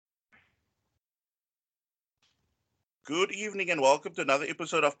Good evening and welcome to another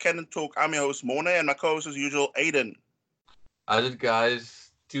episode of Canon Talk. I'm your host Mona and my co-host as usual, Aiden. As it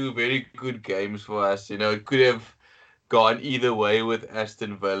guys, two very good games for us. It could have gone either way with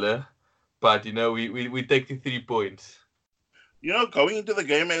Aston Villa, but we take the 3 points. Going into the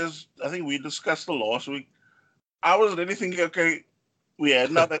game as I think we discussed the last week, I was really thinking, okay, we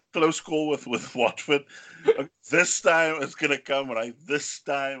had now that close call with Watford. Okay, this time it's gonna come right. This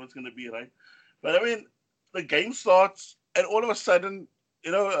time it's gonna be right. But I mean, the game starts and all of a sudden,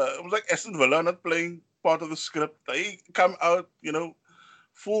 it was like Aston Villa not playing part of the script. They come out,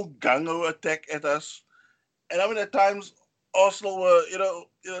 full gung attack at us. And I mean, at times Arsenal were,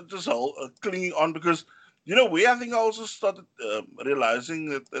 just clinging on because, we I think I also started realizing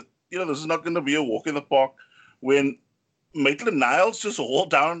that this is not going to be a walk in the park when Maitland Niles just hauled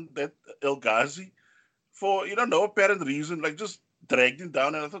down that El Ghazi for no apparent reason, like just dragged him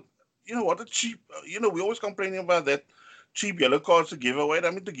down. And I thought, what a cheap, we always complaining about that cheap yellow cards to give away. I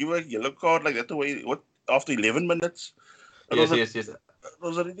mean, to give a yellow card like that away, what after 11 minutes, it was Yes, a yes,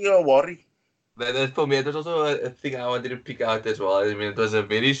 yes. really a worry. That for me, it was also a thing I wanted to pick out as well. I mean, it was a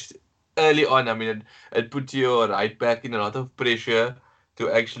very early on. I mean, it put you right back in a lot of pressure to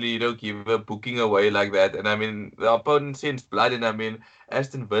actually, give a booking away like that. And I mean, the opponent sends blood, and I mean,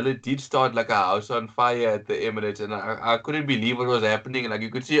 Aston Villa did start like a house on fire at the Emirates, and I couldn't believe what was happening. Like you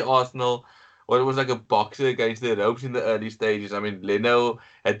could see Arsenal. What was like a boxer against the ropes in the early stages. I mean, Leno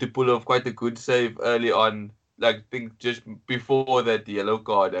had to pull off quite a good save early on, like I think just before that yellow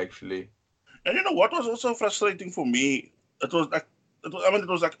card actually. And what was also frustrating for me? It was like it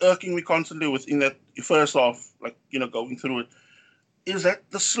was like irking me constantly within that first half, like going through it. Is that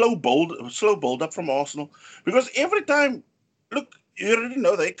the slow build up from Arsenal? Because every time, look, you already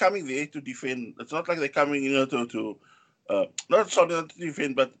know they're coming there to defend. It's not like they're coming, to not sorry not to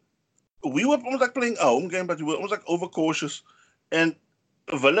defend, but we were almost like playing a home game, but we were almost like overcautious. And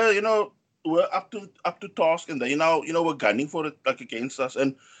Villa, were up to task, and they now were gunning for it like against us.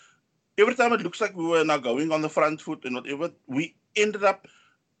 And every time it looks like we were now going on the front foot and whatever, we ended up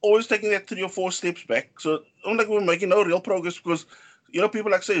always taking that 3 or 4 steps back. So I'm like we were making no real progress because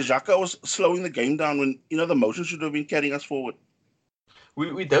people like say Xhaka was slowing the game down when the motion should have been carrying us forward.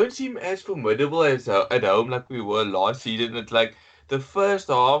 We don't seem as formidable as at home like we were last season. It's like the first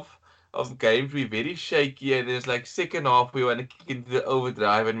half of games we're very shaky, and there's like second half we want to kick into the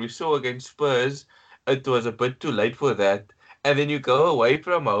overdrive. And we saw against Spurs, it was a bit too late for that. And then you go away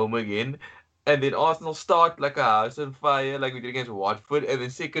from home again, and then Arsenal start like a house on fire, like we did against Watford. And then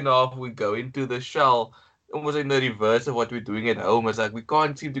second half we go into the shell, almost in the reverse of what we're doing at home. It's like we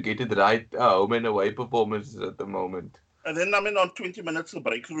can't seem to get it right home and away performances at the moment. And then I mean on 20 minutes the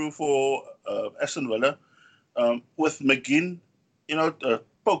breakthrough for Aston Villa with McGinn,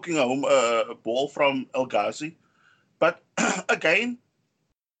 poking home a ball from El Ghazi. But again,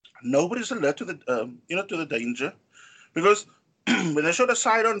 nobody's alert to the to the danger because when they showed a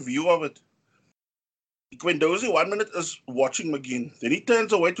side on view of it, Guendouzi 1 minute is watching McGinn. Then he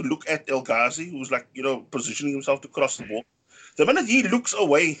turns away to look at El Ghazi, who's like, positioning himself to cross the ball. The minute he looks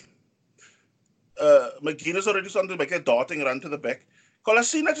away, McGinn is already starting to make a darting run to the back.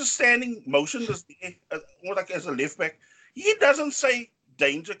 Kolasinac just standing motionless there, more like as a left back. He doesn't say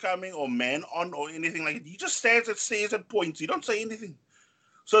danger coming or man on or anything like that. He just stands and stares and points. He don't say anything.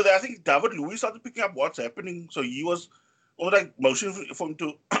 So I think David Luiz started picking up what's happening. So he was almost like motioning for him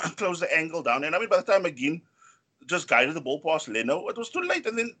to close the angle down. And I mean, by the time McGinn just guided the ball past Leno. It was too late.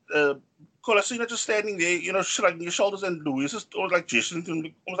 And then Kolasina just standing there, shrugging his shoulders, and Luis is almost like gesturing to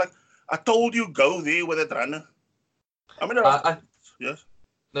him, almost like, I told you, go there with that runner. I mean, of course, I yes.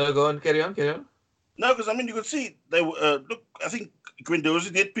 No, go on, carry on, carry on. No, because I mean, you could see they were, look, I think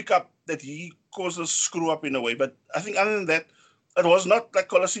Guendouzi did pick up that he caused a screw up in a way. But I think other than that, it was not like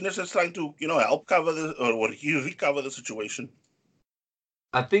Kolasina just trying to, help cover or he recover the situation.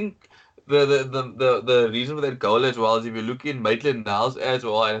 I think the reason for that goal as well is if you look in Maitland Niles as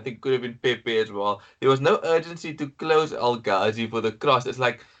well, and I think could have been Pepe as well. There was no urgency to close Al Ghazi for the cross. It's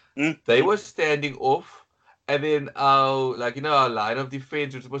like Mm. they were standing off, and then our our line of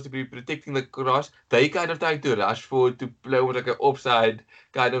defense was supposed to be protecting the cross. They kind of tried to rush forward to play with like an offside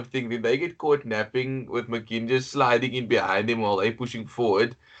kind of thing. Then they get caught napping with McGinn just sliding in behind him while they pushing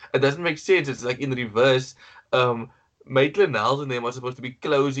forward. It doesn't make sense. It's like in reverse. Maitland Niles and them are supposed to be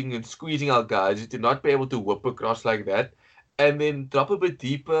closing and squeezing our guys to not be able to whip across like that, and then drop a bit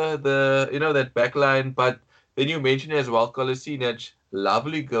deeper that back line. But then you mentioned as well, Kolasinac,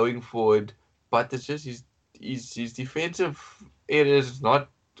 lovely going forward, but it's just his defensive areas is not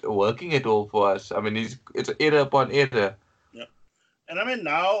working at all for us. I mean, it's error upon error. Yeah. And I mean,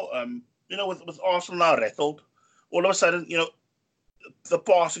 now, with Arsenal now rattled, all of a sudden, the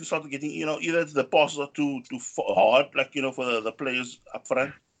passing started getting, either the passes are too hard, like, for the players up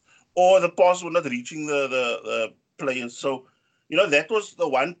front, or the passes were not reaching the players. So, that was the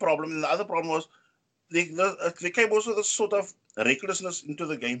one problem. And the other problem was they came also this sort of recklessness into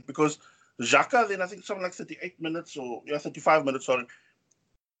the game, because Xhaka, then I think something like 38 minutes or 35 minutes, sorry,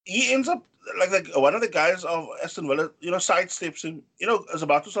 he ends up like one of the guys of Aston Villa, sidesteps him, is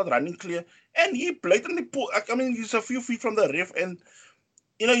about to start running clear, and he blatantly he's a few feet from the ref, and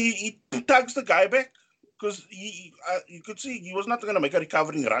he tugs the guy back, because you could see he was not going to make a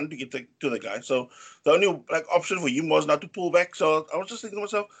recovering run to get to the guy. So the only option for him was not to pull back. So I was just thinking to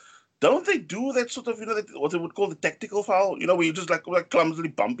myself, don't they do that sort of, what they would call the tactical foul, where you just like clumsily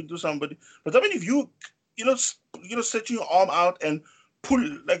bump into somebody? But I mean, if you, stretching your arm out and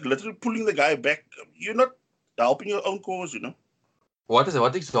literally pulling the guy back, you're not helping your own cause,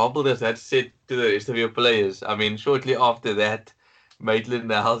 What example does that set to the rest of your players? I mean, shortly after that,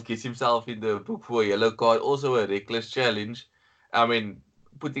 Maitland-Niles gets himself in the book for a yellow card, also a reckless challenge. I mean,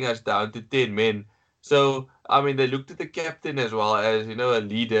 putting us down to 10 men. So, I mean, they looked at the captain as well as, a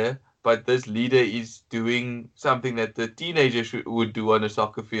leader, but this leader is doing something that the teenager would do on a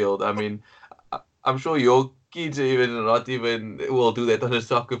soccer field. I mean, I'm sure your kids not even will do that on a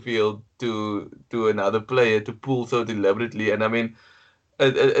soccer field to another player to pull so deliberately. And I mean,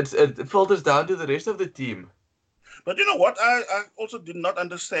 it filters down to the rest of the team. But you know what? I also did not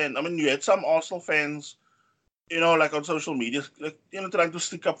understand. I mean, you had some Arsenal fans, like on social media, trying to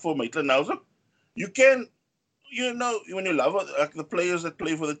stick up for Maitland-Niles. You can, when you love the players that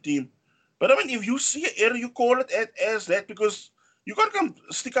play for the team. But I mean, if you see an error, you call it as that, because you can't come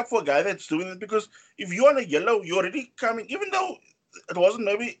stick up for a guy that's doing it. Because if you're on a yellow, you're already coming, even though it wasn't,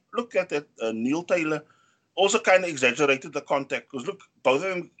 maybe look at that, Neil Taylor also kind of exaggerated the contact, because look, both of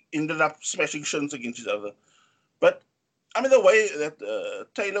them ended up smashing shins against each other. But I mean, the way that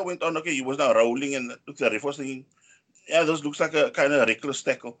Taylor went on, okay, he was now rolling, and the ref was thinking, yeah, this looks like a kind of reckless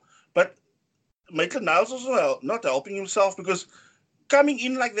tackle. But Maitland-Niles also not helping himself, because coming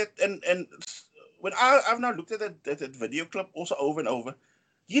in like that, and when I've now looked at that video clip also over and over,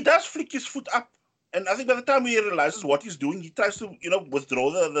 he does flick his foot up, and I think by the time he realizes what he's doing, he tries to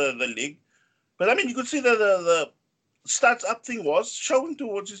withdraw the leg. But I mean, you could see that the stats up thing was showing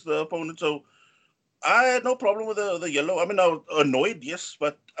towards the opponent. So I had no problem with the yellow. I mean, I was annoyed, yes,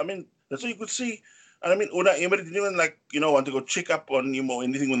 but I mean, that's what you could see. And I mean, Unai Emery didn't even want to go check up on him or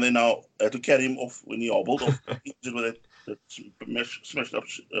anything when they now had to carry him off when he hobbled off injured with that smashed up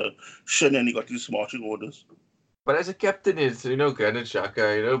shin, and he got his marching orders. But as a captain is, Granit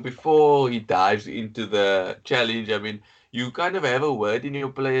Xhaka, before he dives into the challenge, I mean, you kind of have a word in your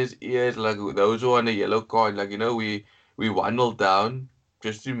players' ears, like those who are on a yellow card, like, we 1-0 down,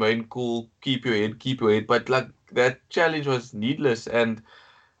 just remain cool, keep your head. But like that challenge was needless, and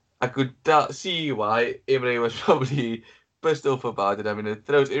I could see why Emre was probably pissed off about it. I mean, it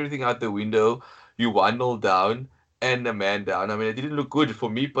throws everything out the window. You 1-0 down and a man down. I mean, it didn't look good. For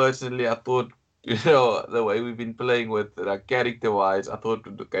me personally, I thought, the way we've been playing with character-wise, I thought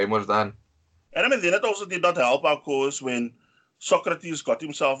the game was done. And I mean, then it also did not help our cause when Socrates got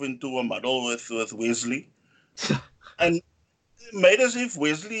himself into a muddle with Wesley, and made as if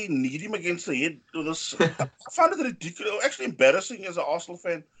Wesley need him against the head. I found it ridiculous, actually embarrassing as an Arsenal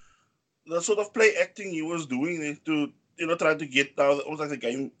fan. The sort of play acting he was doing to try to get now almost like the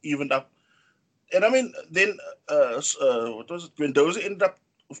game evened up. And I mean, then what was it? Mendoza ended up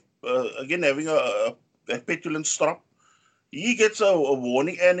again having a petulant stop. He gets a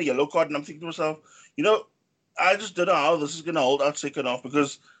warning and a yellow card, and I'm thinking to myself, I just don't know how this is going to hold out second half,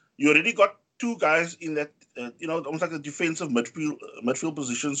 because you already got two guys in that, almost like the defensive midfield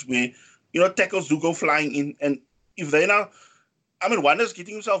positions where, tackles do go flying in, and if they now, I mean, one is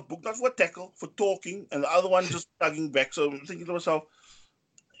getting himself booked not for a tackle, for talking, and the other one just tugging back. So I'm thinking to myself,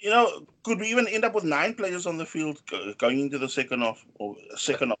 could we even end up with 9 players on the field going into the second half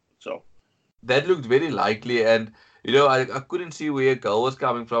itself? That looked very likely, and I couldn't see where a goal was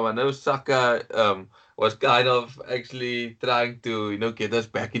coming from. I know Saka was kind of actually trying to get us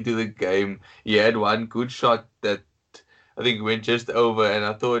back into the game. He had one good shot that I think went just over, and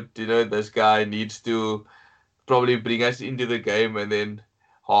I thought this guy needs to probably bring us into the game. And then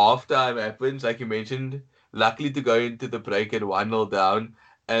halftime happens, like you mentioned. Luckily to go into the break at 1-0 down,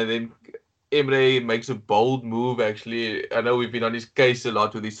 and then Emre makes a bold move, actually. I know we've been on his case a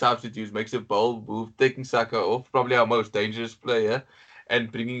lot with his substitutes. Makes a bold move, taking Saka off, probably our most dangerous player,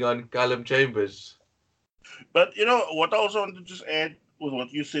 and bringing on Callum Chambers. But what I also want to just add with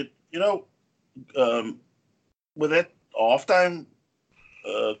what you said, with that halftime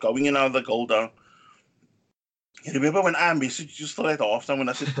going in out of the goal down, You remember when I messaged you still at halftime when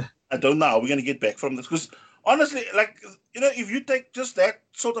I said, I don't know how we're going to get back from this? Because honestly, like, if you take just that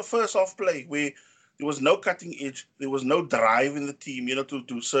sort of first half play where there was no cutting edge, there was no drive in the team,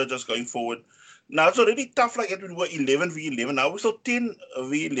 to surge us going forward. Now it's already tough, like it we were 11v11. Now we're still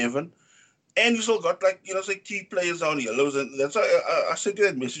 10v11. And you still got, like, say key players on yellows. And that's why I sent you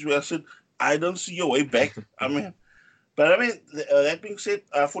that message where I said, I don't see your way back. But that being said,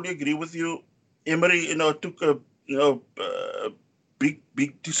 I fully agree with you. Emery, took a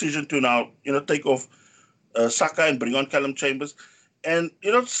big decision to now, take off Saka and bring on Callum Chambers, and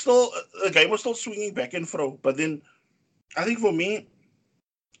still the game was still swinging back and fro. But then I think for me,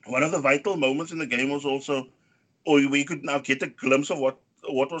 one of the vital moments in the game was also, or we could now get a glimpse of what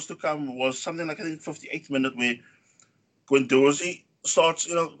was to come, was something like, I think, 58th minute, where Guendouzi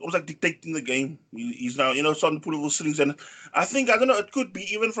starts, almost like dictating the game. He's now, starting to pull all the strings. And I think, I don't know, it could be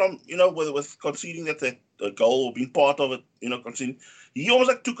even from, with conceding that goal or being part of it, conceding. He almost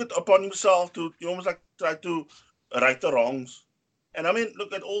like took it upon himself to almost like try to right the wrongs. And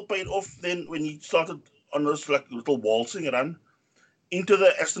look, it all paid off then when he started on this like little waltzing run into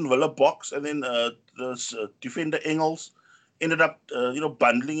the Aston Villa box, and then the defender Engels ended up,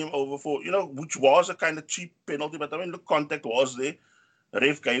 bundling him over for, which was a kind of cheap penalty. But the contact was there.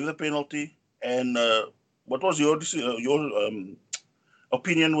 Ref gave the penalty. And what was your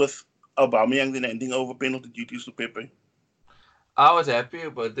opinion with Aubameyang then handing over penalty duties to Pepe? I was happy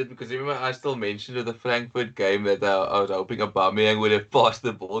about it because remember I still mentioned in the Frankfurt game that I was hoping Aubameyang would have passed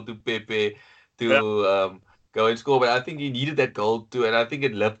the ball to Pepe to go and score. But I think he needed that goal too, and I think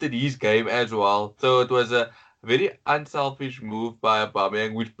it lifted his game as well. So it was a very unselfish move by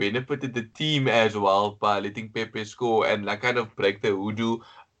Aubameyang, which benefited the team as well by letting Pepe score and like kind of break the hoodoo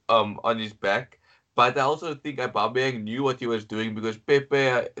on his back. But I also think Aubameyang knew what he was doing because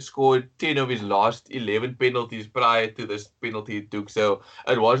Pepe scored 10 of his last 11 penalties prior to this penalty he took. So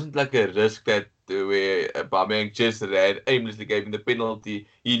it wasn't like a risk that where Aubameyang just ran aimlessly, gave him the penalty.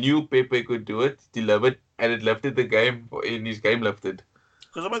 He knew Pepe could do it, delivered, and it lifted the game. In his game lifted.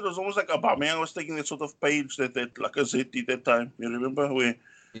 Because it was almost like Aubameyang was taking that sort of page that Lacazette did that time. You remember where?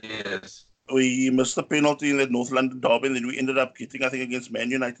 Yes. We missed the penalty in that North London derby, and then we ended up getting, I think, against Man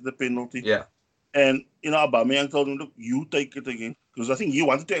United, the penalty. Yeah. And, Aubameyang told him, look, you take it again. Because I think he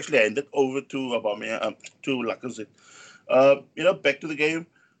wanted to actually hand it over to Aubameyang, to Lacazette. Back to the game.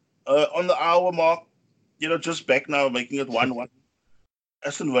 On the hour mark, just back now, making it 1-1.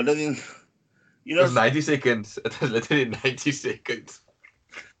 Aston Villa then, It was 90 seconds. It was literally 90 seconds.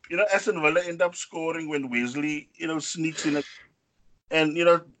 Aston Villa end up scoring when Wesley, sneaks in it and,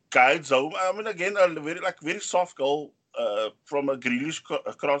 guides home. Again, a very soft goal from a Grealish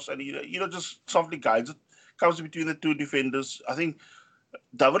cross, and he, just softly guides it. Comes between the two defenders. I think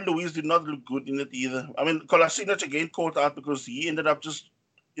David Luiz did not look good in it either. Kolasinac again caught out because he ended up just,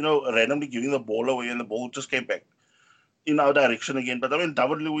 randomly giving the ball away, and the ball just came back in our direction again. But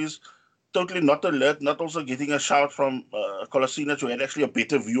David Luiz totally not alert, not also getting a shout from Kolasinac, who had actually a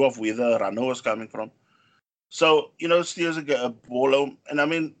better view of where the runner was coming from. So, steers a ball home.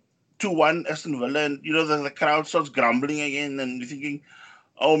 And 2-1 Aston Villa, and, the crowd starts grumbling again, and you're thinking,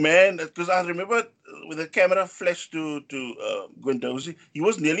 oh man, because I remember with the camera flashed to Guendouzi, he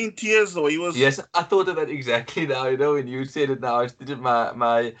was nearly in tears the way he was. Yes, I thought of that exactly now. When you said it now,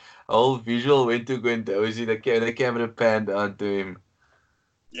 my whole visual went to Guendouzi, the camera panned onto him.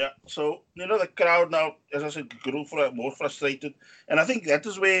 Yeah, so, the crowd now, as I said, grew more frustrated. And I think that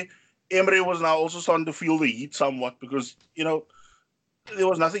is where Emery was now also starting to feel the heat somewhat because, there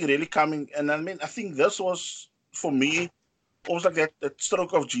was nothing really coming. And I think this was, for me, almost like that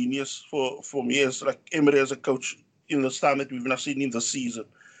stroke of genius for me as like Emery as a coach in this time that we've now seen in this season,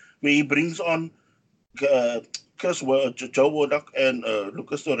 where he brings on Joe Wodak and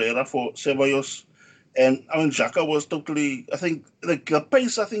Lucas Torreira for Ceballos. And Xhaka was totally, I think, the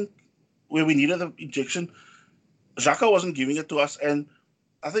pace, where we needed the injection, Xhaka wasn't giving it to us. And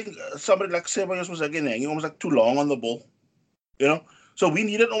I think somebody like Ceballos was again hanging almost like too long on the ball, So we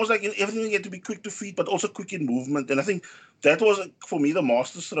needed almost like everything had to be quick to feet, but also quick in movement. And I think that was, for me, the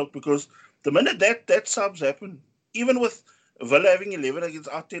masterstroke, because the minute that subs happened, even with Villa having 11 against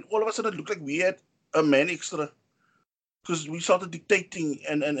our 10, all of a sudden it looked like we had a man extra. Because we started dictating,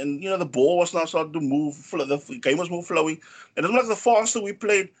 and the ball was now starting to move. The game was more flowing. And it was like the faster we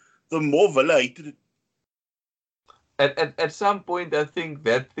played, the more Villa hated it. At some point, I think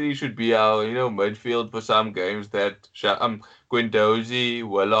that three should be our midfield for some games. That Guendouzi,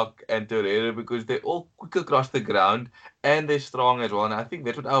 Willock, and Torreira, because they're all quick across the ground and they're strong as well. And I think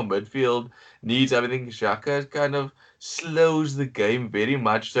that's what our midfield needs. I think Xhaka kind of slows the game very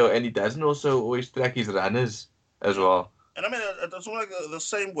much so, and he doesn't also always track his runners. as well. And I mean, it's like the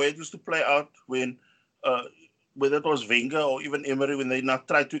same way it used to play out when, uh, whether it was Wenger or even Emery, when they now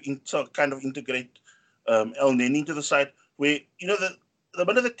tried to kind of integrate El Neni into the side, where, the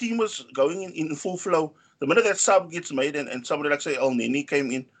minute the team was going in full flow, the minute that sub gets made and somebody like, say, El Neni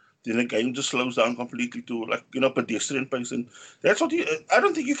came in, then the game just slows down completely to, like, pedestrian pace. And that's what I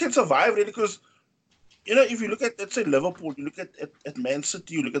don't think you can survive, really, because, if you look at, let's say, Liverpool, you look at Man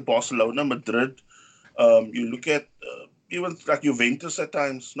City, you look at Barcelona, Madrid, you look at even like Juventus at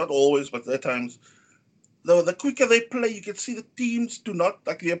times, not always, but at times. The quicker they play, you can see the teams do not,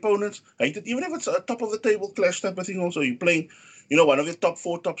 like the opponents, hate it. Even if it's a top of the table clash type of thing, also, you're playing, one of your top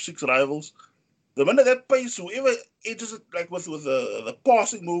 4, top 6 rivals. The minute that pace, whoever edges it, like with the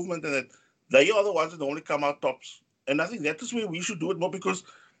passing movement, and that, they are the ones that only come out tops. And I think that is where we should do it more, because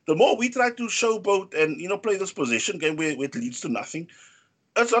the more we try to showboat and, play this possession game where it leads to nothing,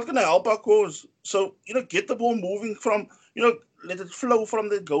 it's not going to help our cause. So, get the ball moving from, let it flow from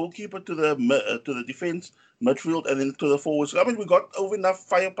the goalkeeper to the defense, midfield, and then to the forwards. I mean, we got over enough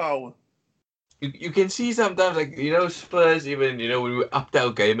firepower. You can see sometimes, like, Spurs, even, when we upped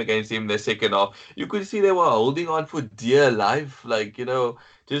our game against him in the second half, you could see they were holding on for dear life, like,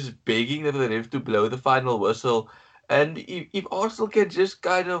 just begging the ref to blow the final whistle. And if Arsenal can just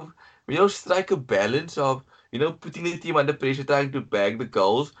kind of, strike a balance of, putting the team under pressure, trying to bag the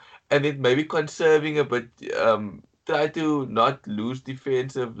goals, and then maybe conserving a bit, try to not lose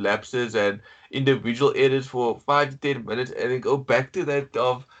defensive lapses and individual errors for 5 to 10 minutes, and then go back to that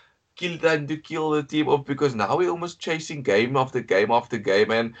of trying to kill the team off, because now we're almost chasing game after game after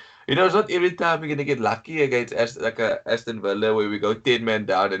game, and it's not every time we're gonna get lucky against Aston Villa where we go 10 men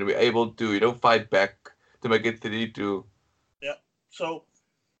down and we're able to fight back to make it 3-2. Yeah. So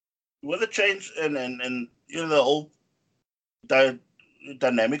with the change and the whole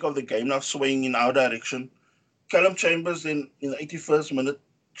dynamic of the game now swaying in our direction, Callum Chambers in the 81st minute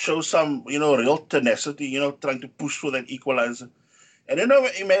shows some real tenacity, trying to push for that equalizer. And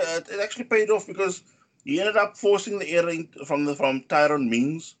it actually paid off, because he ended up forcing the error from Tyrone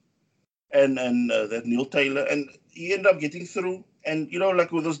Mings and that Neil Taylor, and he ended up getting through. And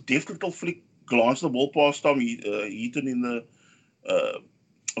like with this deft little flick, glanced the ball past Tom Heaton in the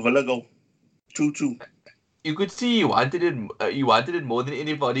Villa goal, 2-2. You could see he wanted it. He wanted it more than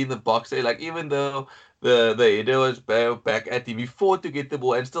anybody in the box. Like, even though the header was back at him, he fought to get the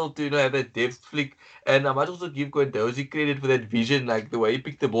ball and still to have that depth flick. And I must also give Guendouzi credit for that vision, like the way he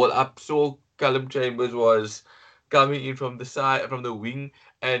picked the ball up, saw Callum Chambers was coming in from the side, from the wing,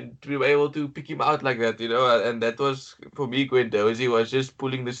 and we were able to pick him out like that. And that was, for me, Guendouzi was just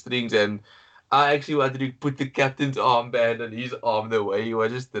pulling the strings. And I actually wanted to put the captain's armband on his arm, the way he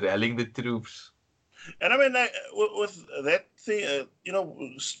was just rallying the troops. And I mean, with that thing,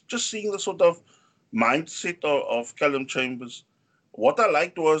 just seeing the sort of mindset of Callum Chambers, what I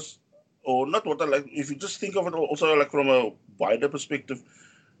liked was, or not what I liked, if you just think of it also like from a wider perspective,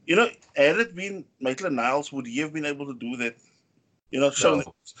 had it been Maitland-Niles, would he have been able to do that? Shown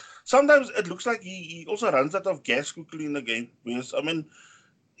No. sometimes it looks like he also runs out of gas quickly in the game. Because, I mean,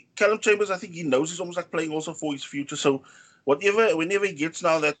 Callum Chambers, I think he knows he's almost like playing also for his future. So whenever he gets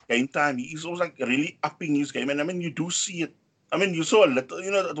now that game time, he's almost like really upping his game. And I mean, you do see it. I mean, you saw a little,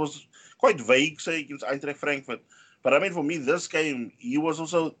 it was quite vague, say, against Eintracht Frankfurt. But I mean, for me, this game, he was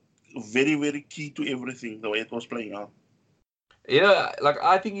also very, very key to everything, the way it was playing out. Like,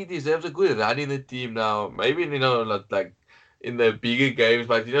 I think he deserves a good run in the team now. Maybe, like in the bigger games,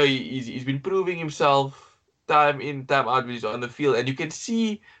 but he's been proving himself time in, time out when he's on the field, and you can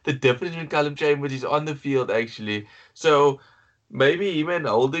see the difference when Callum Chambers is on the field actually. So maybe him and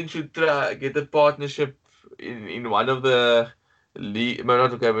Holding should try get a partnership in one of the league,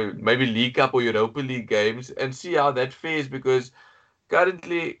 maybe League Cup or Europa League games, and see how that fares, because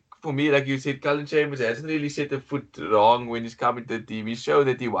currently, for me, like you said, Callum Chambers hasn't really set a foot wrong when he's coming to the team. He showed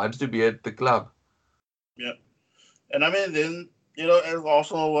that he wants to be at the club. Yeah. And I mean, then, and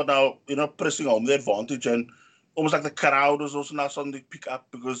Arsenal were now, pressing home the advantage, and almost like the crowd was also now starting to pick up,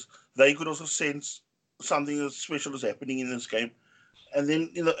 because they could also sense something special is happening in this game. And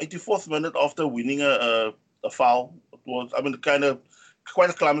then in the 84th minute, after winning a foul, it was, I mean, kind of quite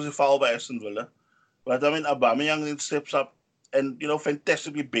a clumsy foul by Aston Villa. But I mean, Aubameyang then steps up and,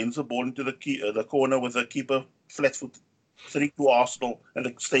 fantastically bends the ball into the corner with the keeper flat-footed. 3-2 Arsenal, and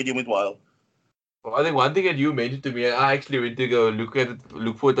the stadium went wild. Well, I think one thing that you mentioned to me, I actually went to go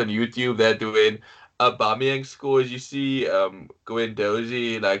look for it on YouTube, that when Aubameyang scores, you see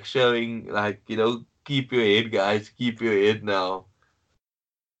Guendouzi like showing, like, keep your head, guys, keep your head now.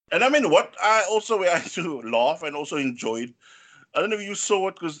 And I mean, what I also had to laugh and also enjoyed, I don't know if you saw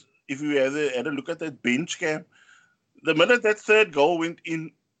it, because if you had a look at that bench cam, The minute that third goal went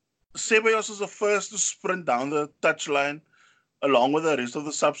in, Ceballos was the first to sprint down the touchline along with the rest of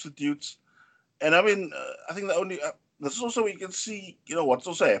the substitutes. And I mean, I think the only this is also where you can see, what's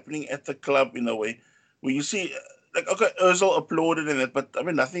also happening at the club in a way, where you see, like, okay, Özil applauded in it, but I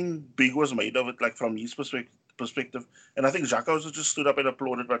mean, nothing big was made of it, like from his perspective. And I think Xhaka also just stood up and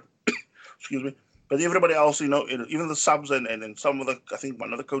applauded, but excuse me. But everybody else, even the subs and some of the, I think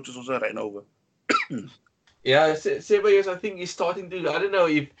one of the coaches also ran over. Yeah, Ceballos, I think he's starting to. I don't know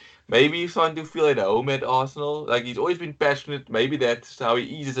if maybe he's starting to feel at home at Arsenal. Like he's always been passionate. Maybe that's how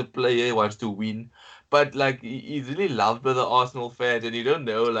he is as a player. He wants to win, but like he's really loved by the Arsenal fans, and you don't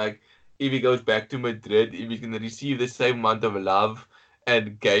know like if he goes back to Madrid, if he's gonna receive the same amount of love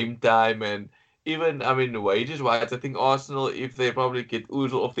and game time, and even I mean wages wise, I think Arsenal, if they probably get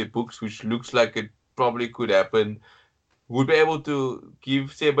Ozil off their books, which looks like it probably could happen, would be able to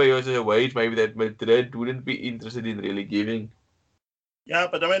give Ceballos a wage maybe that Madrid wouldn't be interested in really giving. Yeah,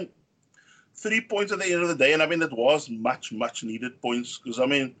 but I mean, 3 points at the end of the day, and I mean, that was much, much needed points. Because I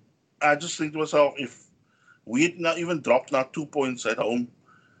mean, I just think to myself, if we had not even dropped now 2 points at home,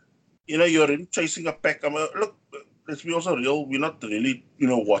 you're already chasing a pack. I mean, look, let's be also real. We're not really,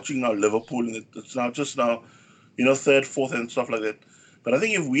 watching now Liverpool, and it's now just now, third, fourth, and stuff like that. But I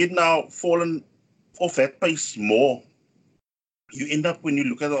think if we had now fallen off that pace more, you end up when you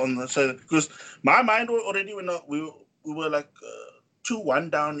look at it on the side, because my mind already we were like 2-1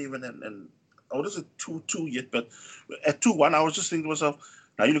 down even, and I wouldn't say 2-2 yet, but at 2-1 I was just thinking to myself,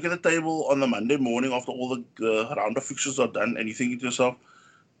 now you look at the table on the Monday morning after all the round of fixtures are done, and you think to yourself,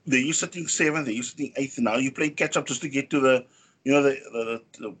 there you're sitting 7th, there you're sitting 8th, now you play catch up just to get to the the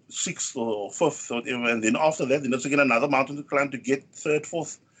 6th or 5th or whatever, and then after that then it's again another mountain to climb to get 3rd,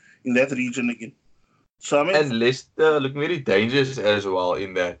 4th in that region again. So I mean, and Leicester looking very dangerous as well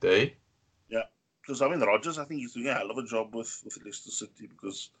in that, eh? Yeah, because I mean, Rodgers, I think he's doing a hell of a job with Leicester City,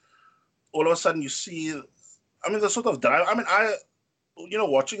 because all of a sudden you see, I mean, the sort of drive. I mean,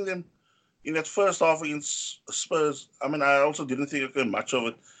 watching them in that first half against Spurs, I mean, I also didn't think okay much of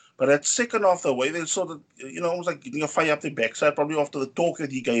it. But that second half, the way they sort of, almost like getting a fire up their backside, probably after the talk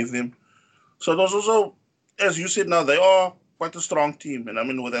that he gave them. So it was also, as you said, now they are quite a strong team. And I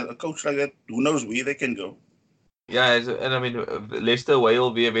mean, with a coach like that, who knows where they can go. Yeah, and I mean Leicester away will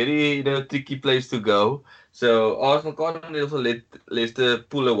be a very tricky place to go. So Arsenal can't also let Leicester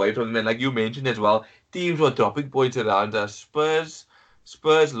pull away from them. And like you mentioned as well, teams were dropping points around us.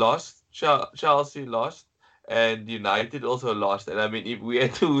 Spurs lost, Chelsea lost, and United also lost. And I mean, if we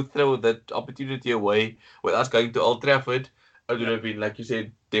had to throw that opportunity away with us going to Old Trafford, it would Yeah. have been, like you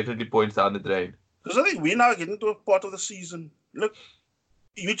said, definitely points down the drain. Because I think we're now getting to a part of the season. Look,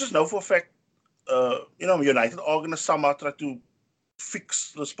 you just know for a fact, United are going to somehow try to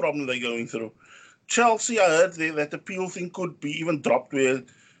fix this problem they're going through. Chelsea, I heard that the appeal thing could be even dropped, where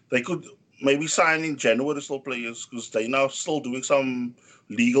they could maybe sign in January still players, because they're now still doing some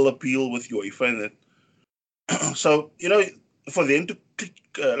legal appeal with UEFA and that. So, for them to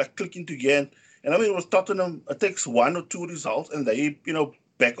click into gear. And I mean, with Tottenham, it takes 1 or 2 results and they,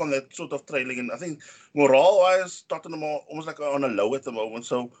 back on that sort of trailing. And I think morale-wise, Tottenham are almost like on a low at the moment.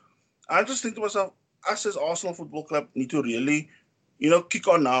 So I just think to myself, us as Arsenal Football Club need to really, kick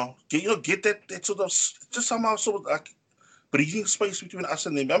on now. Get that sort of, just somehow sort of like breathing space between us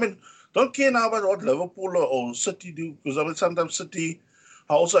and them. I mean, don't care now about what Liverpool or City do, because I mean, sometimes City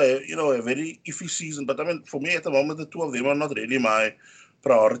are also, a very iffy season. But I mean, for me at the moment, the two of them are not really my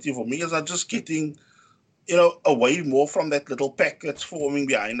priority. For me, is I'm just getting, away more from that little pack that's forming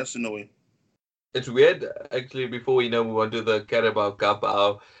behind us in a way. It's weird, actually, before we move on to the Carabao Cup,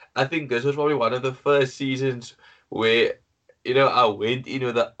 I think this was probably one of the first seasons where, I went in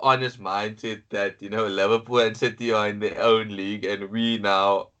with an honest mindset that, Liverpool and City are in their own league and we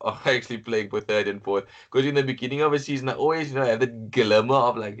now are actually playing for third and fourth. Because in the beginning of a season, I always, had that glimmer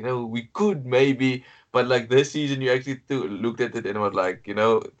of like, we could maybe, but like this season, you actually looked at it and was like,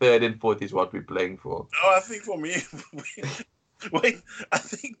 third and fourth is what we're playing for. No, I think for me, wait, I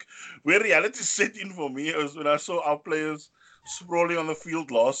think where reality set in for me is when I saw our players sprawling on the field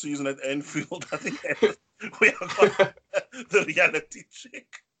last season at Anfield. I think that's where I got the reality check.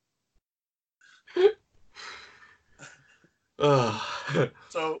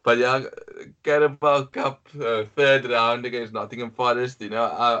 So, But yeah, Carabao Cup third round against Nottingham Forest.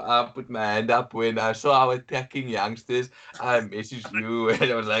 I put my hand up when I saw our attacking youngsters. I messaged you and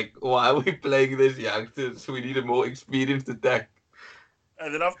I was like, "Why are we playing these youngsters? We need a more experienced attack."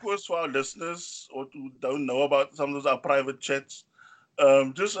 and then of course for our listeners or who don't know about some of our private chats,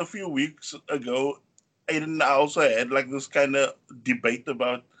 just a few weeks ago, Aiden and I also had like this kind of debate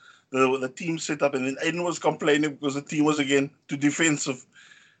about the team set up, and then Aiden was complaining because the team was again too defensive.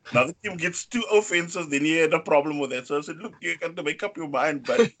 Now the team gets too offensive, then he had a problem with that. So I said, look, you got to make up your mind,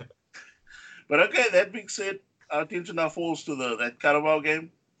 but okay, that being said, our attention now falls to that Carabao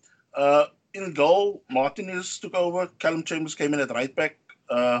game. In goal, Martinez took over. Callum Chambers came in at right back.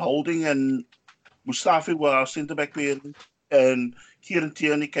 Holding and Mustafi were our centre back pair, and Kieran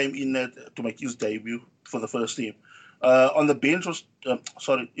Tierney came in to make his debut for the first team. On the bench was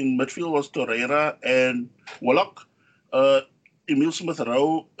in midfield was Torreira and Willock. Emil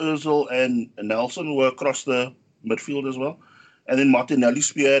Smith-Rowe, Ozil, and Nelson were across the midfield as well. And then Martinelli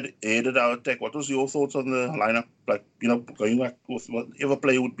headed our attack. What was your thoughts on the lineup? Like, going back with whatever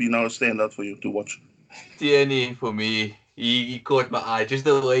player would be now a standout for you to watch? Tierney, for me, he caught my eye. Just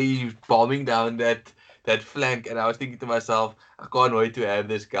the way he's bombing down that flank. And I was thinking to myself, I can't wait to have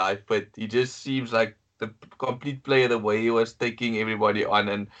this guy. But he just seems like the complete player, the way he was taking everybody on.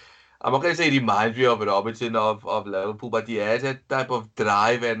 And I'm not going to say he reminds me of Robertson of Liverpool, but he has that type of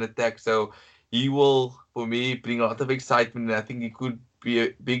drive and attack. So he will, for me, bring a lot of excitement. And I think he could be a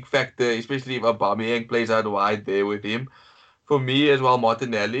big factor, especially if Aubameyang plays out wide there with him. For me as well,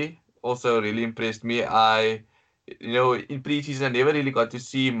 Martinelli also really impressed me. In preseason, I never really got to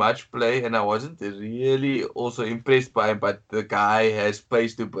see much play, and I wasn't really also impressed by him, but the guy has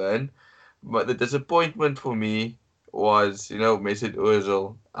pace to burn. But the disappointment for me was, Mesut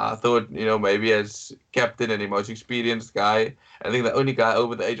Ozil. I thought, maybe as captain and the most experienced guy, I think the only guy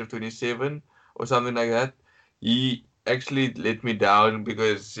over the age of 27 or something like that, he actually let me down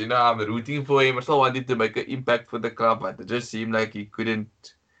because, I'm rooting for him. I still wanted to make an impact for the club, but it just seemed like he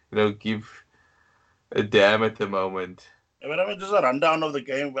couldn't, give a damn at the moment. Just a rundown of the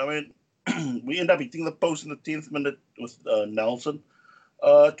game. We end up hitting the post in the 10th minute with Nelson.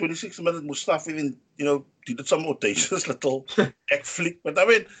 26th minute, Mustafi then, did some audacious little back flick. But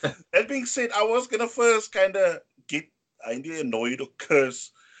that being said, I was gonna first kind of get annoyed or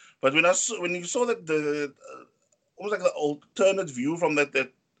curse. But when you saw that almost like the alternate view from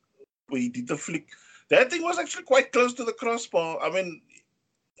that where he did the flick, that thing was actually quite close to the crossbar.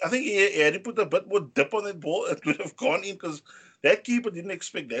 I think he had to put a bit more dip on that ball. It would have gone in because that keeper didn't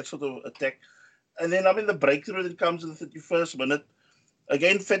expect that sort of attack. And then, the breakthrough that comes in the 31st minute.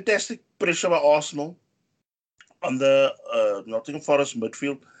 Again, fantastic pressure by Arsenal on the Nottingham Forest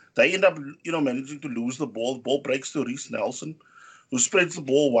midfield. They end up, managing to lose the ball. The ball breaks to Reece Nelson, who spreads the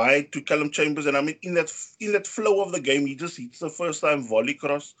ball wide to Callum Chambers. And, in that flow of the game, he just hits the first-time volley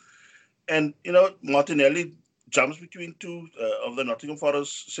cross. And, Martinelli jumps between two of the Nottingham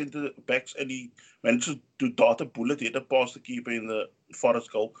Forest centre backs, and he manages to dart a bullet header past the keeper in the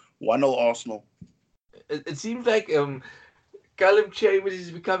Forest goal. 1-0 Arsenal. It seems like Callum Chambers is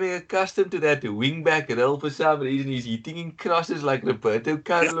becoming accustomed to that wing-back role for some reason. He's hitting in crosses like Roberto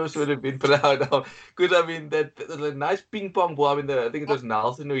Carlos would have been proud of. Because, that was a nice ping-pong ball. I think it was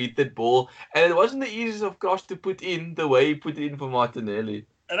Nelson who hit that ball. And it wasn't the easiest of cross to put in the way he put it in for Martinelli.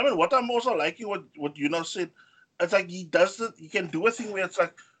 And what I'm also liking, what you now said, it's like he can do a thing where it's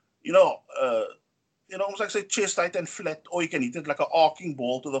like, almost like say chest tight and flat, or he can hit it like an arcing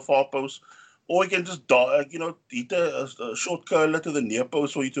ball to the far post, or he can just hit a short curler to the near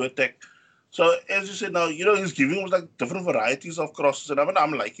post for you to attack. So as you said now, he's giving us like different varieties of crosses, and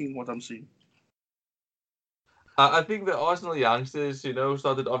I'm liking what I'm seeing. I think the Arsenal youngsters,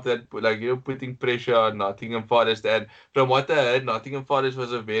 started off that putting pressure on Nottingham Forest, and from what I heard, Nottingham Forest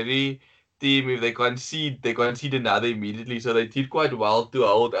was a very team, if they concede another immediately. So they did quite well to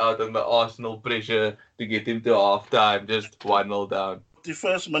hold out on the Arsenal pressure to get him to half-time, just 1-0 down. The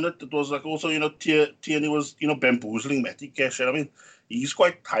first minute, it was like also, Tierney was, bamboozling Matty Cash. And he's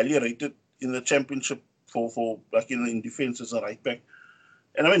quite highly rated in the championship for like in defense as a right back.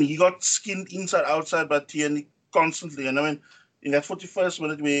 And he got skinned inside, outside by Tierney constantly. And in that 41st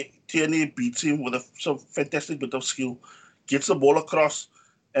minute where Tierney beats him with some fantastic bit of skill, gets the ball across.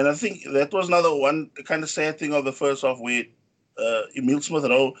 And I think that was another one kind of sad thing of the first half where Emil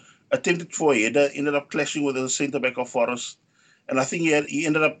Smith-Rowe attempted for a header, ended up clashing with the centre-back of Forest. And I think he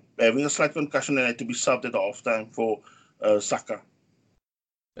ended up having a slight concussion and had to be subbed at half-time for Saka.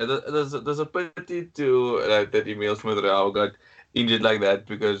 There's a pity to that Emil Smith-Rowe got injured like that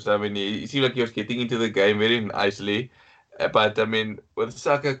because, he seemed like he was getting into the game very nicely. But, with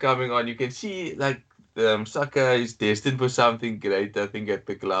Saka coming on, you can see, Saka is destined for something great, I think, at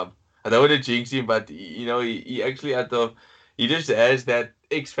the club. I don't want to jinx him, but, he actually he just has that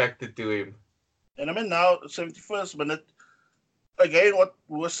X factor to him. And now, 71st minute, again, what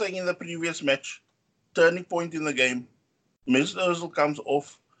we were saying in the previous match, turning point in the game. Mesut Ozil comes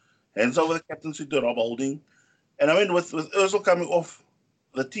off, hands over the captaincy to Rob Holding. And with Ozil coming off,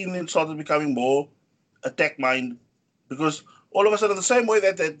 the team then started becoming more attack mind because all of a sudden, the same way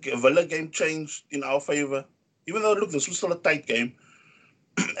that Villa game changed in our favor, even though look, this was still a tight game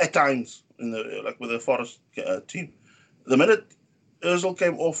at times in the like with the Forest team. The minute Özil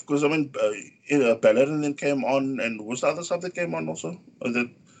came off, because I mean, Bellerin then came on, and was the other side that came on also?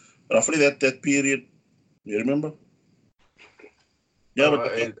 Roughly that period, you remember? Yeah, but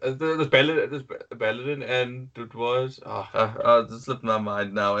okay. There's Bellerin, and it was. It slipped my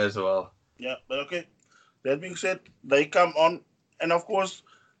mind now as well. Yeah, but okay. That being said, they come on, and of course,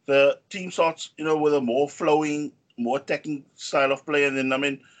 the team starts, with a more flowing, more attacking style of play. And then, I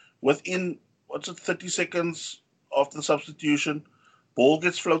mean, within, 30 seconds after the substitution, ball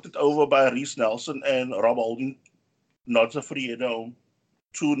gets floated over by Reece Nelson, and Rob Holding nods a free header home.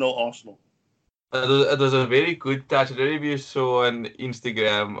 2-0 Arsenal. It was a very good touch. I don't know if you saw on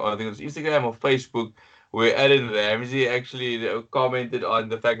Instagram, or I think it was Instagram or Facebook, where Aaron Ramsey actually commented on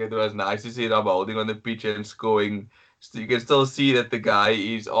the fact that it was nice to see Rob Holding on the pitch and scoring. So you can still see that the guy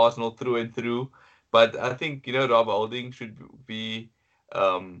is Arsenal through and through. But I think, Rob Holding should be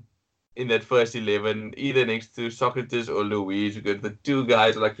in that first 11, either next to Socrates or Luiz, because the two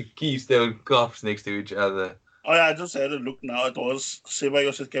guys are like the keystone cops next to each other. Oh, yeah, I just had a look now. It was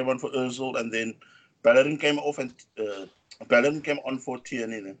Ceballos that came on for Özil, and then Bellerin came off, and Bellerin came on for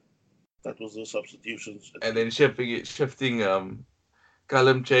Tierney then. That was the substitutions. And then shifting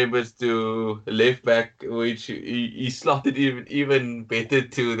Callum Chambers to left back, which he slotted even better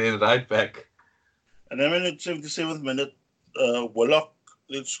to than right back. And then in the 77th minute, Willock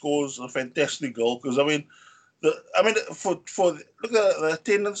scores a fantastic goal because for look, the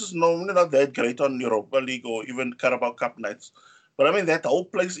attendance is normally not that great on Europa League or even Carabao Cup nights, but I mean that whole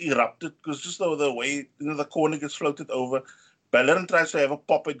place erupted because just the way the corner gets floated over. Bellerin tries to have a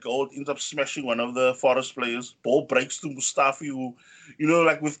pop at goal, ends up smashing one of the Forest players. Ball breaks to Mustafi, who,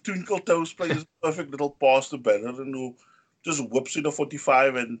 like with twinkle toes, plays a perfect little pass to Bellerin, who just whips in a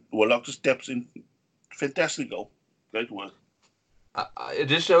 45, and Willock just taps in. Fantastic goal. Great work. It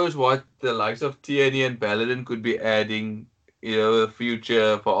just shows what the likes of Tierney and Bellerin could be adding, the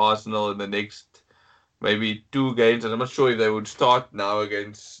future for Arsenal in the next maybe 2 games. And I'm not sure if they would start now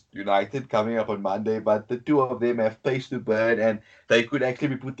against United coming up on Monday, but the two of them have pace to burn, and they could actually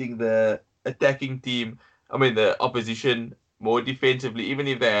be putting the attacking team, the opposition, more defensively, even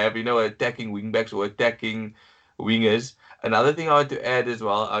if they have, attacking wingbacks or attacking wingers. Another thing I want to add as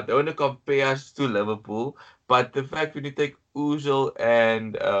well, I don't want to compare us to Liverpool, but the fact when you take Ozil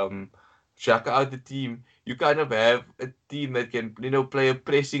and Xhaka out the team, you kind of have a team that can, play a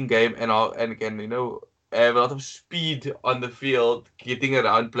pressing game and can, have a lot of speed on the field, getting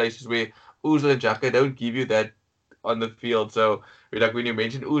around places where Ozil and Xhaka don't give you that on the field. So, like when you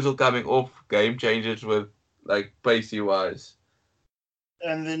mentioned Ozil coming off, game changers with like pacey wise.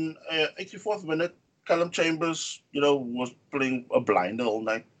 And then 84th minute, Callum Chambers, was playing a blinder all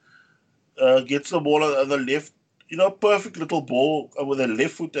night. Gets the ball on the left, perfect little ball with a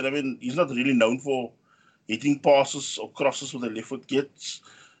left foot. And he's not really known for hitting passes or crosses with the left foot. Gets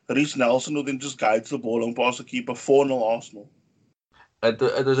Reece Nelson, who then just guides the ball and pass the keeper. 4-0 Arsenal. It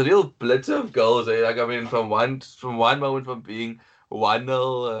was a real blitz of goals. From one moment from being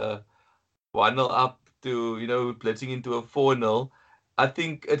 1-0 up to blitzing into a 4-0. I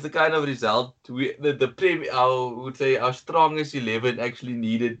think it's the kind of result I would say our strongest 11 actually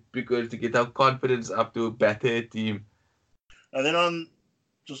needed because to get our confidence up to batter a team. And then on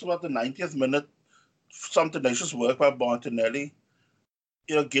just about the 90th minute, some tenacious work by Martinelli.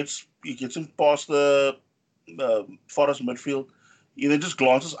 He gets him past the Forest midfield. He then just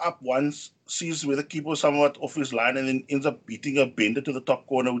glances up once, sees where the keeper was somewhat off his line, and then ends up beating a bender to the top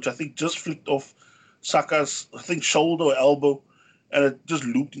corner, which I think just flicked off Saka's, shoulder or elbow, and it just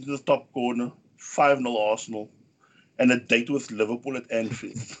looped into the top corner. 5-0 Arsenal, and a date with Liverpool at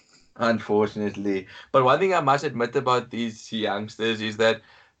Anfield. Unfortunately. But one thing I must admit about these youngsters is that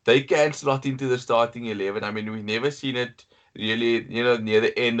they can slot into the starting 11. We've never seen it really, near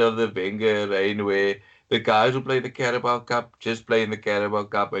the end of the Wenger reign where the guys who play the Carabao Cup just play in the Carabao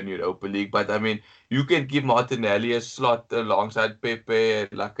Cup and Europa League. But you can give Martinelli a slot alongside Pepe and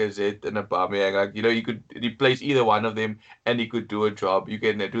Lacazette and Aubameyang. You could replace either one of them and he could do a job. You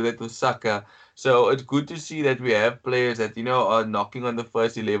can do that with Saka. So it's good to see that we have players that are knocking on the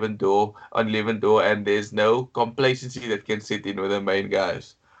first 11 door, and there's no complacency that can sit in with the main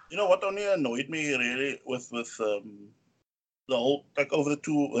guys. What only annoyed me really with the whole over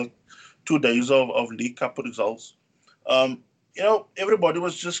the 2 days of League Cup results. Everybody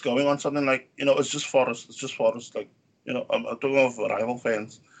was just going on something like, it's just Forest. It's just Forest. I'm talking of rival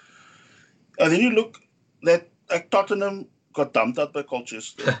fans. And then you look at Tottenham, got dumped out by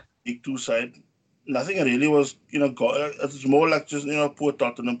Colchester, League Two side. Nothing really was, it's more like just, poor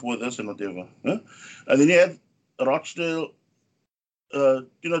Tottenham, poor this and whatever. Huh? And then you had Rochdale,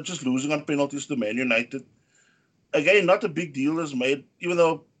 just losing on penalties to Man United. Again, not a big deal is made, even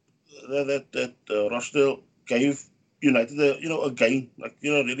though that Rochdale gave United a gain, like,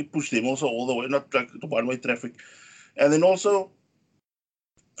 really pushed them also all the way, not like the one-way traffic. And then also,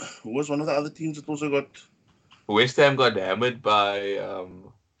 who was one of the other teams that also got... West Ham got hammered by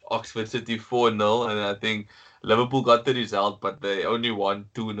Oxford City 4-0, and I think Liverpool got the result, but they only won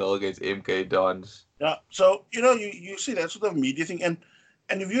 2-0 against MK Dons. Yeah, so, you see that sort of media thing. And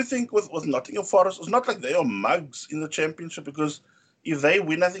if you think with Nottingham Forest, it's not like they are mugs in the Championship, because if they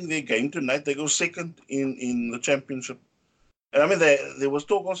win, I think their game tonight, they go second in the Championship. And I mean, there was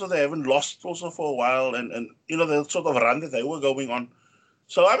talk also they haven't lost also for a while, and the sort of run that they were going on.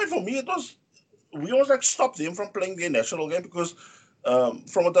 So, I mean, for me, we always like stopped them from playing their national game, because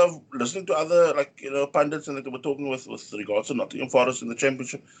from what I've listening to other pundits and that they were talking with regards to Nottingham Forest in the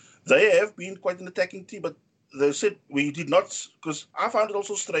Championship, they have been quite an attacking team, but they said we did not, because I found it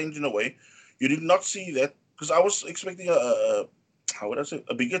also strange in a way. You did not see that, because I was expecting a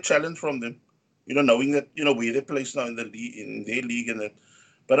bigger challenge from them, knowing that where they place now in the league, in their league and that.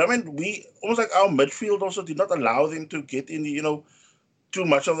 But I mean, we almost like our midfield also did not allow them to get in too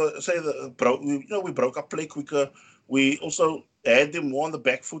much of we broke up play quicker. We also had them more on the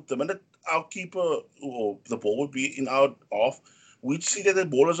back foot. The minute our keeper or the ball would be in our half, we'd see that the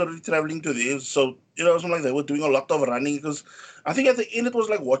ball was already traveling to theirs. So, it was like they were doing a lot of running, because I think at the end it was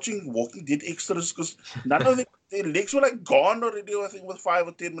like watching Walking Dead extras, because none of their legs were like gone already, I think, with 5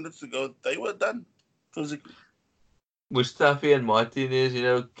 or 10 minutes to go. They were done physically. Mustafi and Martinez,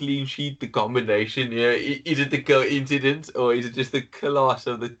 clean sheet, the combination, is it a coincidence or is it just the class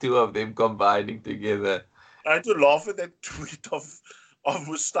of the two of them combining together? I had to laugh at that tweet of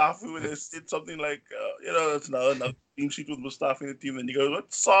Mustafi when they said something like, it's another clean sheet with Mustafi in the team. And he goes,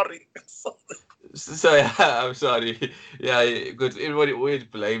 "What? Sorry." So yeah, I'm sorry. Yeah, because everybody always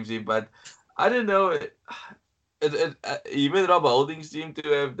blames him, but I don't know. Even Rob Holding seemed to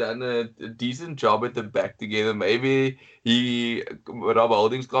have done a decent job at the back together. Maybe Rob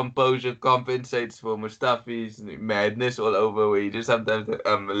Holding's composure compensates for Mustafi's madness all over, where he just sometimes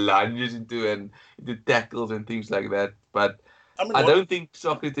lunges into tackles and things like that. But I mean, I don't think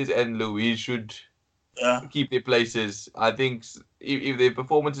Socrates and Louise should yeah, keep their places. I think if their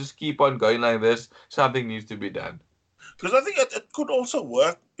performances keep on going like this, something needs to be done. because I think it could also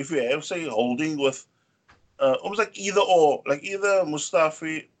work if you have, say, Holding with almost like either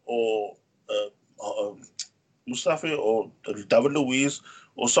Mustafi or David Luiz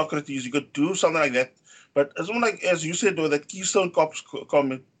or Socrates. You could do something like that. But it's more like, as you said, though, that Keystone Cops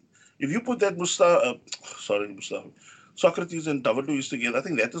comment. If you put that Mustafi, Socrates and David Luiz together, I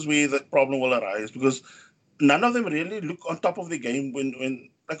think that is where the problem will arise, because none of them really look on top of the game when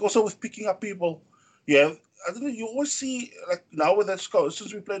like, also with picking up people. I don't know, you always see, like, now with that score,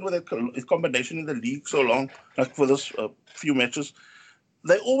 since we played with that combination in the league so long, like for this few matches,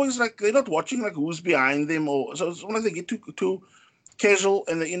 they always, like, they're not watching like who's behind them, or so it's like they get too casual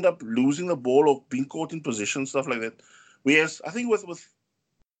and they end up losing the ball or being caught in position, stuff like that. Whereas I think with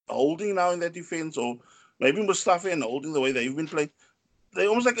Holding now in that defense, or maybe Mustafi and Holding, the way they've been playing, they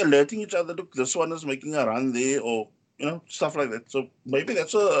almost like alerting each other. Look, this one is making a run there, or stuff like that. So maybe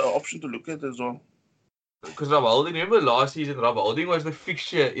that's an option to look at as well. Because Rob Holding, remember last season, Rob Holding was the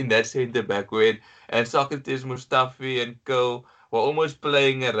fixture in that centre back and Socrates, Mustafi, and Co were almost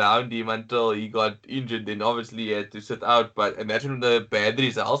playing around him until he got injured. Then obviously he had to sit out. And that's when the bad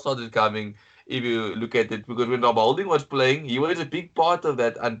results started coming. If you look at it, because when Rob Holding was playing, he was a big part of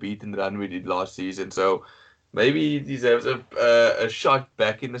that unbeaten run we did last season. So maybe he deserves a shot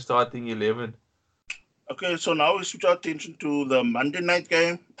back in the starting 11. Okay, so now we switch our attention to the Monday night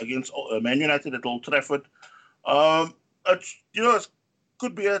game against Man United at Old Trafford. It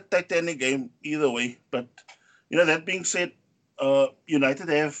could be a titanic game either way, but that being said, United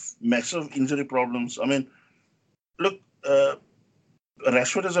have massive injury problems. I mean, look,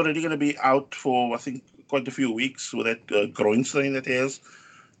 Rashford is already going to be out for, I think, quite a few weeks with that groin strain that he has.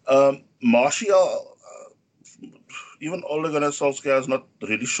 Martial, even Ole Gunnar Solskjaer is not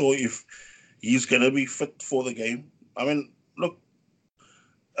really sure if he's going to be fit for the game. I mean, look,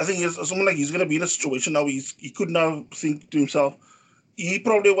 I think someone like he's going to be in a situation now. He could now think to himself, he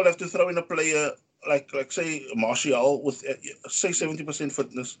probably will have to throw in a player like say Martial with say 70%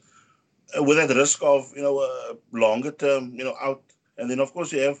 fitness, with that risk of longer term out, and then of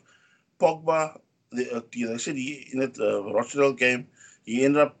course you have Pogba. They said in that Rochdale game he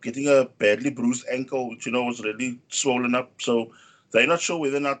ended up getting a badly bruised ankle, which, was really swollen up. So they're not sure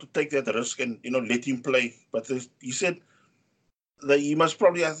whether or not to take that risk and, let him play. But he said that he must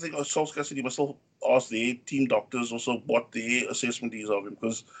probably, I think, Solskjaer said he must still ask their team doctors also what their assessment is of him.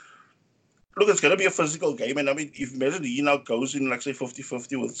 Because, look, it's going to be a physical game. And, I mean, if imagine he now goes in, like, say,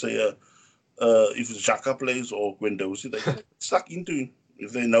 50-50 with, say, if Xhaka plays or Guendouzi, they get stuck into him.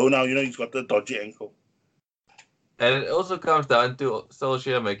 If they know now, he's got the dodgy ankle. And it also comes down to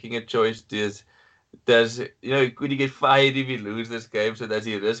Solskjaer making a choice. Could he get fired if he loses this game? So does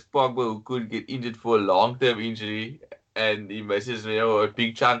he risk Pogba, who could get injured for a long-term injury and he misses, a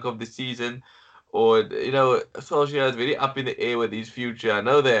big chunk of the season? Or, Solskjaer is very up in the air with his future. I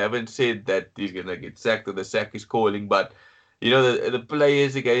know they haven't said that he's going to get sacked or the sack is calling, but, the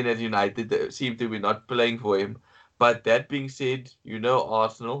players again at United seem to be not playing for him. But that being said,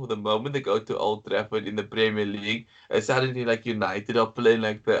 Arsenal, the moment they go to Old Trafford in the Premier League, it's suddenly like United are playing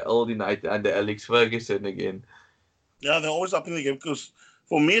like the old United under Alex Ferguson again. Yeah, they're always up in the game because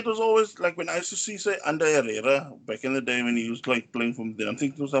for me it was always like when I used to see, say, Ander Herrera back in the day when he was like playing from there. I'm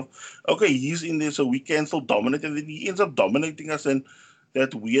thinking to myself, okay, he's in there, so we can still dominate, and then he ends up dominating us. And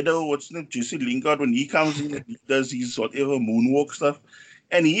that weirdo, what's his name, Jesse Lingard, when he comes in and he does his whatever moonwalk stuff,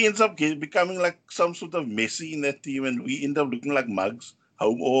 and he ends up becoming like some sort of Messi in that team, and we end up looking like mugs,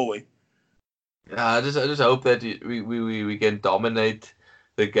 home or away. Yeah, I just hope that we can dominate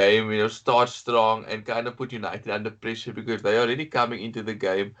the game, start strong and kind of put United under pressure because they're already coming into the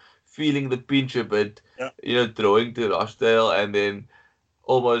game feeling the pinch a bit, throwing to Rochdale and then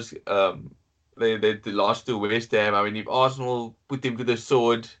almost they lost to West Ham. I mean, if Arsenal put them to the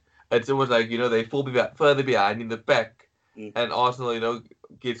sword, it's almost like they fall further behind in the pack, and Arsenal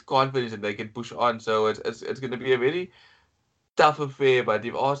gets confidence and they can push on. So it's going to be a very tough affair. But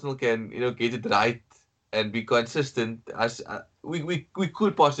if Arsenal can get it right and be consistent, we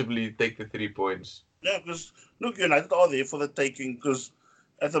could possibly take the 3 points. Yeah, because look, United are there for the taking. Because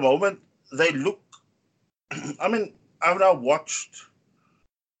at the moment they look. I mean, I've now watched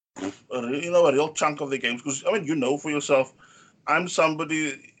a real chunk of the games because I mean, for yourself, I'm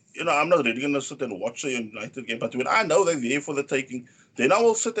somebody. I'm not really going to sit and watch a United game, but when I know they're there for the taking, then I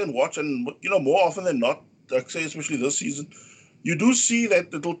will sit and watch. And more often than not, like say especially this season, you do see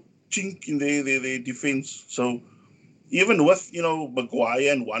that little chink in their defense. So even with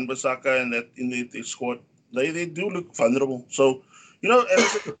Maguire and Wan-Bissaka and that in the squad, they do look vulnerable. So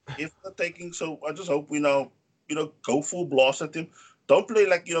if they're taking, so I just hope we now go full blast at them. Don't play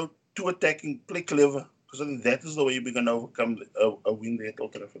like too attacking. Play clever because I think that is the way we're gonna overcome a win there at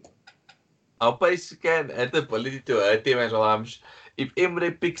Old Trafford. Our pace can have the ability to hurt him as well. If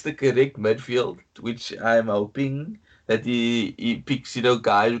Emre picks the correct midfield, which I'm hoping that he picks,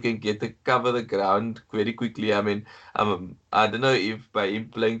 guys who can cover the ground very quickly. I mean, I don't know if by him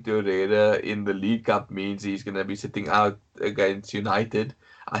playing Torreira in the League Cup means he's going to be sitting out against United.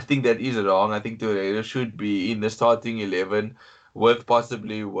 I think that is wrong. I think Torreira should be in the starting 11 with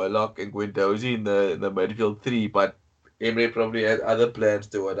possibly Willock and Guendouzi in the midfield 3, but Emre probably has other plans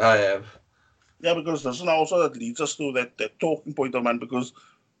to what I have. Yeah, because that's now also that leads us to that talking point of man, because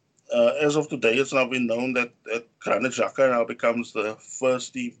as of today, it's now been known that Granit Xhaka now becomes the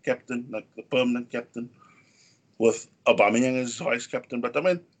first team captain, like the permanent captain, with Aubameyang as vice captain. But I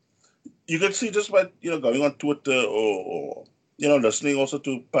mean, you can see just by going on Twitter or listening also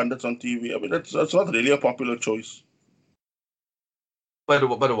to pundits on TV. I mean, it's not really a popular choice.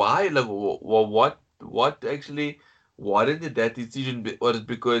 But why? Like, what actually warranted that decision? Was it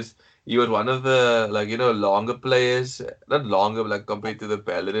because he was one of the longer players, not longer like compared to the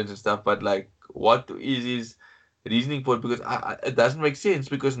Paladins and stuff, but like what is his reasoning for it? Because it doesn't make sense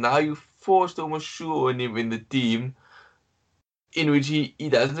because now you forced almost shoe on him in the team in which he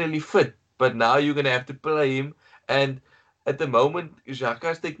doesn't really fit, but now you're gonna have to play him. And at the moment,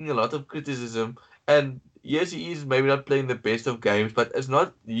 Xhaka is taking a lot of criticism, and yes, he is maybe not playing the best of games, but it's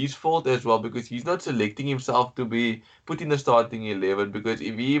not his fault as well because he's not selecting himself to be put in the starting 11. Because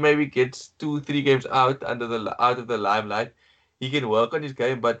if he maybe gets 2-3 games out out of the limelight, he can work on his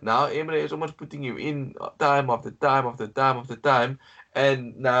game. But now Emre is almost putting him in time after time after time after time,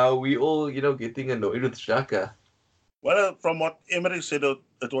 and now we all getting annoyed with Xhaka. Well, from what Emery said,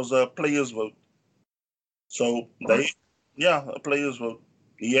 it was a players' vote. So a players' vote.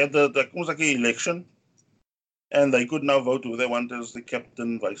 He had almost like an election, and they could now vote who they want as the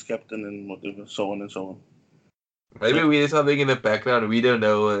captain, vice captain, and whatever, so on and so on. Maybe we there's something in the background we don't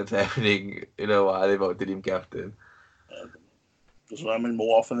know what's happening. Why they voted him captain. Because I mean,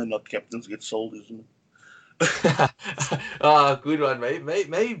 more often than not, captains get sold, isn't it? Good one.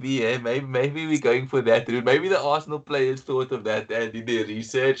 Maybe we're going for that route. Maybe the Arsenal players thought of that and did their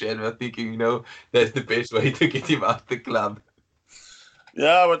research and were thinking, that's the best way to get him out the club.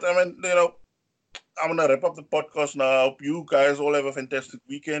 Yeah, but I mean, I'm going to wrap up the podcast now. I hope you guys all have a fantastic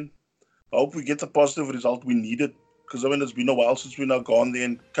weekend. I hope we get the positive result we needed. Because, it's been a while since we've now gone there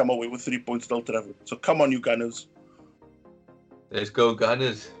and come away with 3 points still travel. So come on, you Gunners. Let's go,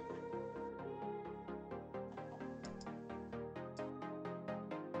 Gunners.